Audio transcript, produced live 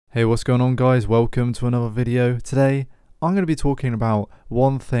Hey, what's going on, guys? Welcome to another video. Today I'm going to be talking about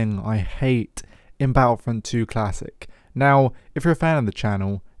one thing I hate in Battlefront 2 Classic. Now, if you're a fan of the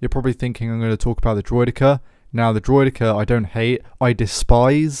channel, you're probably thinking I'm going to talk about the droidica. Now, the droidica I don't hate, I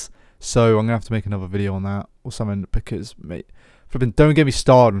despise, so I'm going to have to make another video on that or something because, mate, don't get me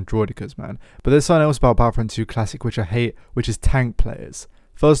started on droidicas, man. But there's something else about Battlefront 2 Classic which I hate, which is tank players.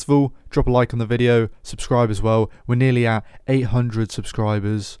 First of all, drop a like on the video, subscribe as well. We're nearly at 800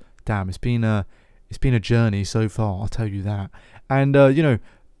 subscribers. Damn, it's been a journey so far, I'll tell you that. And you know,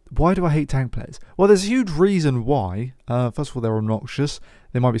 why do I hate tank players? Well, there's a huge reason why. First of all, they're obnoxious.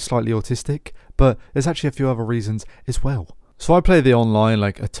 They might be slightly autistic, but there's actually a few other reasons as well. So I play the online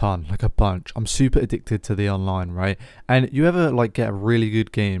like a ton, like a bunch. I'm super addicted to the online, right? And you ever like get a really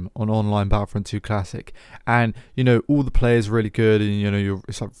good game on online Battlefront 2 Classic, and you know all the players are really good, and you know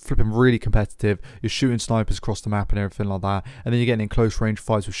it's like flipping really competitive. You're shooting snipers across the map and everything like that, and then you're getting in close range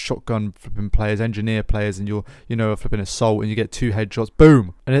fights with shotgun flipping players, engineer players, and you're flipping assault, and you get 2 headshots,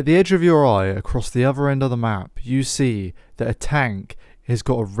 boom! And at the edge of your eye, across the other end of the map, you see that a tank has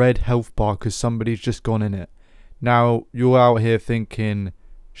got a red health bar because somebody's just gone in it. Now, you're out here thinking,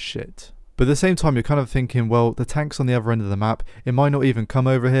 shit. But at the same time, you're kind of thinking, well, the tank's on the other end of the map. It might not even come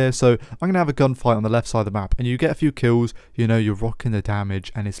over here, so I'm going to have a gunfight on the left side of the map. And you get a few kills, you know, you're rocking the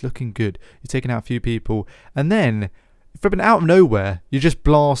damage, and it's looking good. You're taking out a few people, and then, flipping out of nowhere, you're just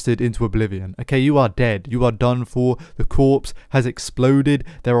blasted into oblivion. Okay, you are dead. You are done for. The corpse has exploded.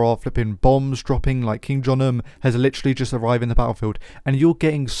 There are flipping bombs dropping, like King Johnum has literally just arrived in the battlefield. And you're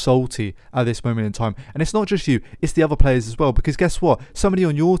getting salty at this moment in time. And it's not just you, it's the other players as well. Because guess what? Somebody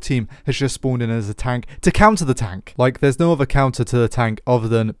on your team has just spawned in as a tank to counter the tank. Like, there's no other counter to the tank other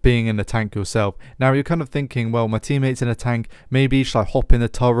than being in the tank yourself. Now, you're kind of thinking, well, my teammate's in a tank. Maybe should I hop in the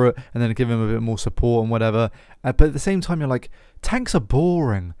turret and then give him a bit more support and whatever. But at the same time, you're like, tanks are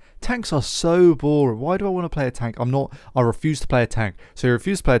boring. Tanks are so boring. Why do I want to play a tank? I refuse to play a tank. So you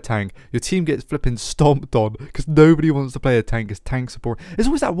refuse to play a tank. Your team gets flipping stomped on because nobody wants to play a tank because tanks are boring. There's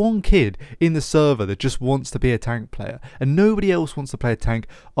always that one kid in the server that just wants to be a tank player. And nobody else wants to play a tank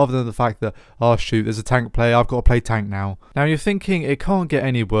other than the fact that, oh shoot, there's a tank player. I've got to play tank now. Now you're thinking it can't get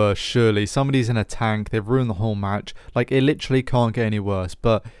any worse, surely. Somebody's in a tank. They've ruined the whole match. Like, it literally can't get any worse.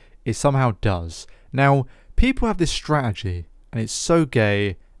 But it somehow does. Now, people have this strategy, and it's so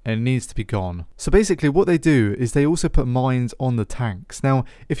gay, and it needs to be gone. So basically what they do is they also put mines on the tanks. Now,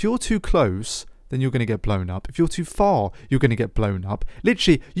 if you're too close, then you're going to get blown up. If you're too far, you're going to get blown up.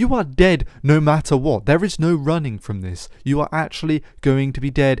 Literally, you are dead no matter what. There is no running from this. You are actually going to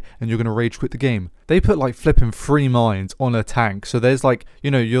be dead, and you're going to rage quit the game. They put like flipping 3 mines on a tank. So there's like,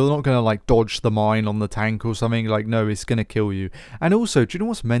 you know, you're not going to like dodge the mine on the tank or something. Like, no, it's going to kill you. And also, do you know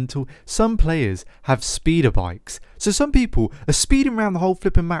what's mental? Some players have speeder bikes. So some people are speeding around the whole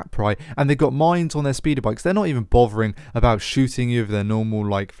flipping map, right? And they've got mines on their speeder bikes. They're not even bothering about shooting you with their normal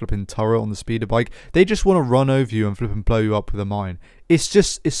like flipping turret on the speeder bike. They just want to run over you and flip and blow you up with a mine.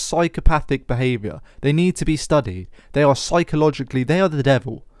 It's psychopathic behavior. They need to be studied. They are psychologically, they are the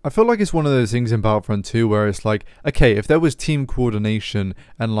devil. I feel like it's one of those things in Battlefront 2 where it's like, okay, if there was team coordination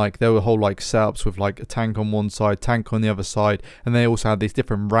and like there were whole like setups with like a tank on one side, tank on the other side, and they also had these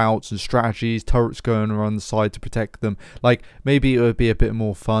different routes and strategies, turrets going around the side to protect them, like maybe it would be a bit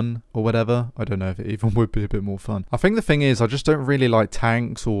more fun or whatever. I don't know if it even would be a bit more fun. I think the thing is, I just don't really like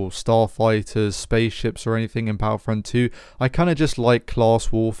tanks or starfighters, spaceships or anything in Battlefront 2. I kind of just like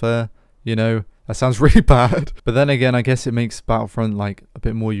class warfare, you know. That sounds really bad. But then again, I guess it makes Battlefront like a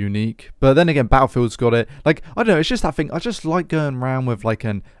bit more unique. But then again, Battlefield's got it. Like, I don't know, it's just that thing. I just like going around with like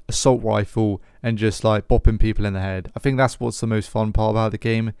an assault rifle and just like bopping people in the head. I think that's what's the most fun part about the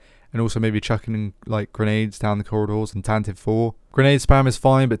game. And also maybe chucking like grenades down the corridors and Tantive 4. Grenade spam is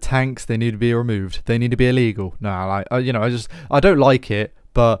fine, but tanks, they need to be removed. They need to be illegal. Nah, like, you know, I don't like it.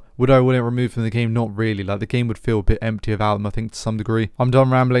 But would I want it removed from the game? Not really. Like, the game would feel a bit empty without them, I think, to some degree. I'm done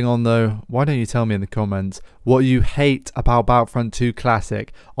rambling on, though. Why don't you tell me in the comments what you hate about Battlefront 2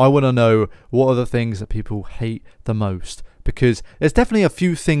 Classic? I want to know what are the things that people hate the most. Because there's definitely a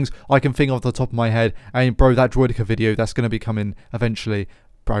few things I can think of off the top of my head. And, bro, that droidica video, that's going to be coming eventually.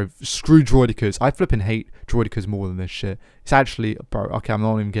 Bro, screw droidicas. I flipping hate droidicas more than this shit. It's actually, bro, okay, I'm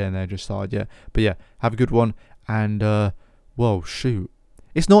not even getting there, just started yet. But yeah, have a good one. And, whoa, shoot.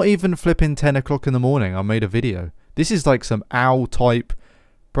 It's not even flipping 10 o'clock in the morning. I made a video. This is like some owl type.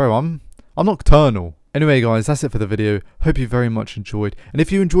 Bro, I'm nocturnal. Anyway, guys, that's it for the video. Hope you very much enjoyed. And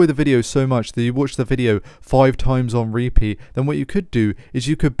if you enjoyed the video so much that you watched the video 5 times on repeat, then what you could do is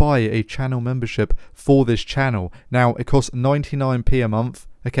you could buy a channel membership for this channel. Now, it costs 99p a month.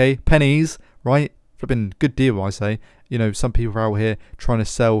 Okay, pennies, right? Flipping good deal, I say. you know, some people are out here trying to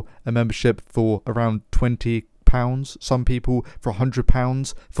sell a membership for around £20, some people for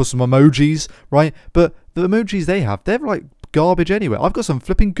 £100 for some emojis, right? But the emojis they have, they're like garbage anyway. I've got some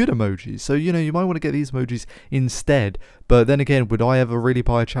flipping good emojis, so you know, you might want to get these emojis instead. But then again, would I ever really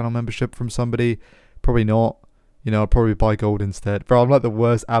buy a channel membership from somebody? Probably not. You know, I'd probably buy gold instead. Bro, I'm like the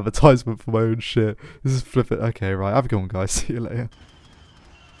worst advertisement for my own shit. This is flipping. Okay, right, have a good one, guys. See you later.